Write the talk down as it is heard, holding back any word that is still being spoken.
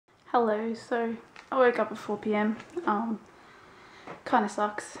Hello, so I woke up at 4 p.m. Kind of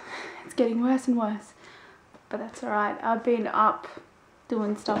sucks. It's getting worse and worse, but that's alright. I've been up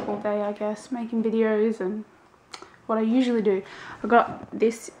doing stuff all day, I guess, making videos and what I usually do. I got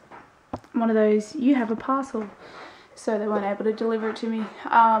this, one of those, you have a parcel, so they weren't able to deliver it to me.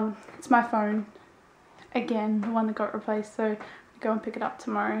 It's my phone, again, the one that got replaced, so I'm gonna go and pick it up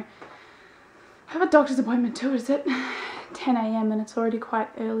tomorrow. I have a doctor's appointment too, is it? 10 a.m. and it's already quite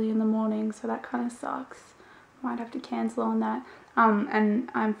early in the morning, so that kind of sucks. Might have to cancel on that. And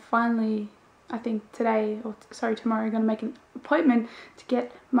I'm finally, I think today, or sorry, tomorrow, going to make an appointment to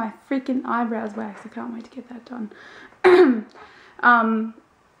get my freaking eyebrows waxed. I can't wait to get that done.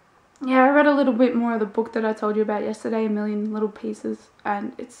 Yeah, I read a little bit more of the book that I told you about yesterday, A Million Little Pieces,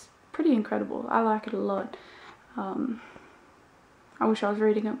 and it's pretty incredible. I like it a lot. I wish I was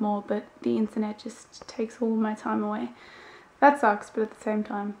reading it more, but the internet just takes all of my time away. That sucks, but at the same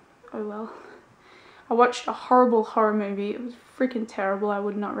time, oh well. I watched a horrible horror movie. It was freaking terrible. I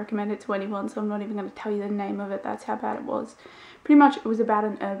would not recommend it to anyone, so I'm not even going to tell you the name of it. That's how bad it was. Pretty much it was about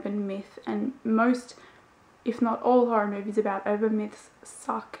an urban myth, and most, if not all, horror movies about urban myths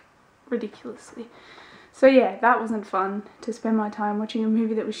suck ridiculously. So yeah, that wasn't fun to spend my time watching a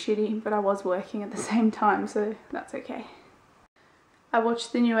movie that was shitty, but I was working at the same time, so that's okay. I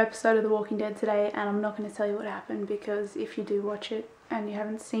watched the new episode of The Walking Dead today, and I'm not going to tell you what happened because if you do watch it and you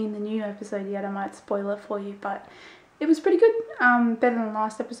haven't seen the new episode yet, I might spoil it for you, but it was pretty good. Better than the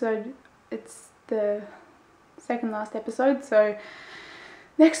last episode. It's the second last episode, so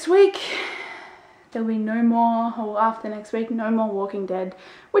next week there'll be no more, or after next week, no more Walking Dead,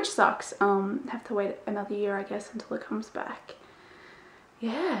 which sucks. Have to wait another year, I guess, until it comes back.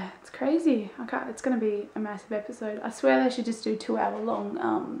 Yeah, it's crazy. It's going to be a massive episode. I swear they should just do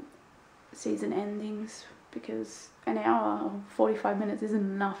 2-hour-long season endings, because an hour or 45 minutes isn't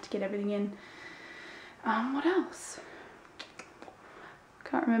enough to get everything in. What else?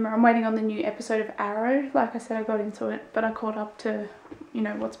 Can't remember. I'm waiting on the new episode of Arrow. Like I said, I got into it, but I caught up to, you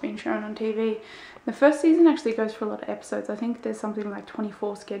know, what's been shown on TV. The first season actually goes for a lot of episodes. I think there's something like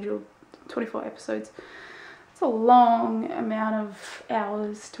 24 episodes. A long amount of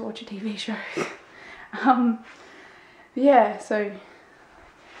hours to watch a TV show. Yeah, so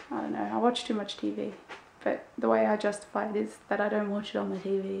I don't know, I watch too much TV, but the way I justify it is that I don't watch it on the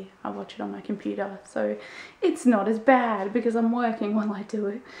TV, I watch it on my computer, so it's not as bad because I'm working while I do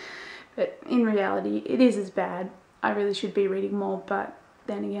it. But in reality, it is as bad. I really should be reading more, but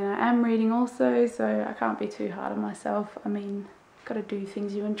then again, I am reading also, so I can't be too hard on myself. I mean, gotta do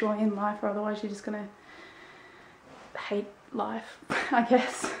things you enjoy in life, or otherwise you're just gonna hate life, I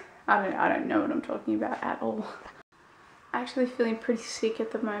guess. I don't know what I'm talking about at all. Actually feeling pretty sick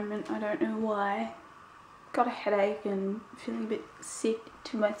at the moment. I don't know why. Got a headache and feeling a bit sick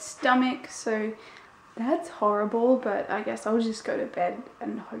to my stomach, so that's horrible, but I guess I'll just go to bed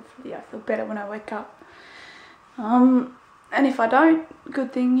and hopefully I feel better when I wake up. And if I don't,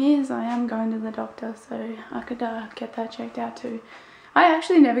 good thing is I am going to the doctor, so I could get that checked out too. I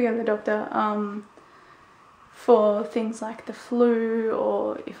actually never go to the doctor for things like the flu,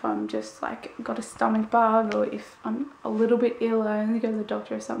 or if I'm just like got a stomach bug, or if I'm a little bit ill. I only go to the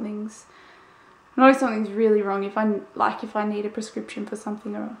doctor if something's really wrong. If I need a prescription for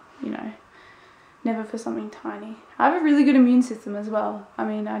something, or you know, never for something tiny. I have a really good immune system as well. I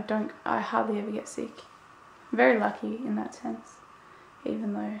mean, I hardly ever get sick. I'm very lucky in that sense,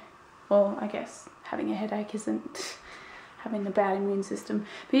 even though, well, I guess having a headache isn't having a bad immune system.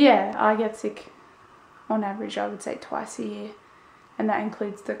 But yeah, I get sick on average, I would say twice a year, and that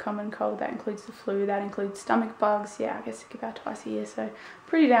includes the common cold, that includes the flu, that includes stomach bugs. Yeah, I get sick about twice a year, so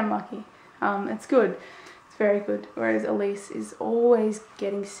pretty damn lucky. It's good, it's very good. Whereas Elise is always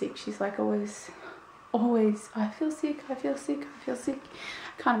getting sick. She's like always, I feel sick, I feel sick, I feel sick.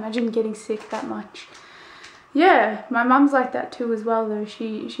 I can't imagine getting sick that much. Yeah, my mum's like that too as well, though.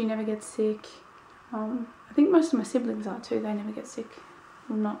 She never gets sick. I think most of my siblings are too. They never get sick.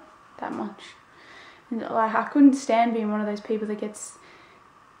 Well, not that much. Like, I couldn't stand being one of those people that gets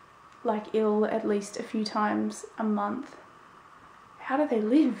like ill at least a few times a month. How do they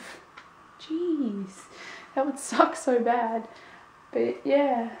live? Jeez, that would suck so bad. But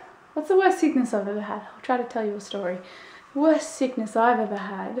yeah, what's the worst sickness I've ever had? I'll try to tell you a story. The worst sickness I've ever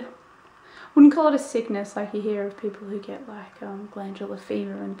had, wouldn't call it a sickness, like you hear of people who get like glandular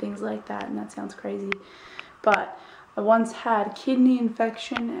fever and things like that, and that sounds crazy, but I once had a kidney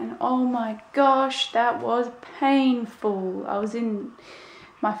infection, and oh my gosh, that was painful. I was in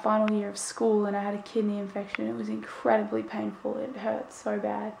my final year of school and I had a kidney infection. It was incredibly painful. It hurt so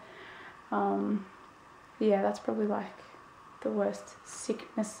bad. Yeah, that's probably like the worst sick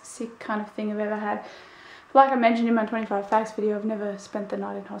kind of thing I've ever had. Like I mentioned in my 25 facts video, I've never spent the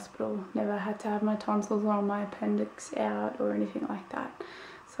night in hospital, never had to have my tonsils or my appendix out or anything like that.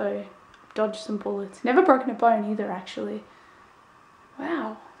 So, dodged some bullets. Never broken a bone either, actually.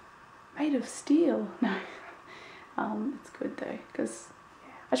 Wow, made of steel. No, it's good though, because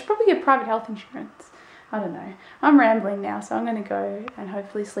yeah, I should probably get private health insurance. I don't know. I'm rambling now, so I'm going to go and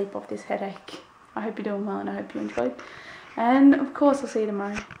hopefully sleep off this headache. I hope you're doing well and I hope you enjoyed. And of course, I'll see you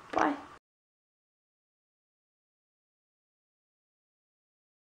tomorrow. Bye.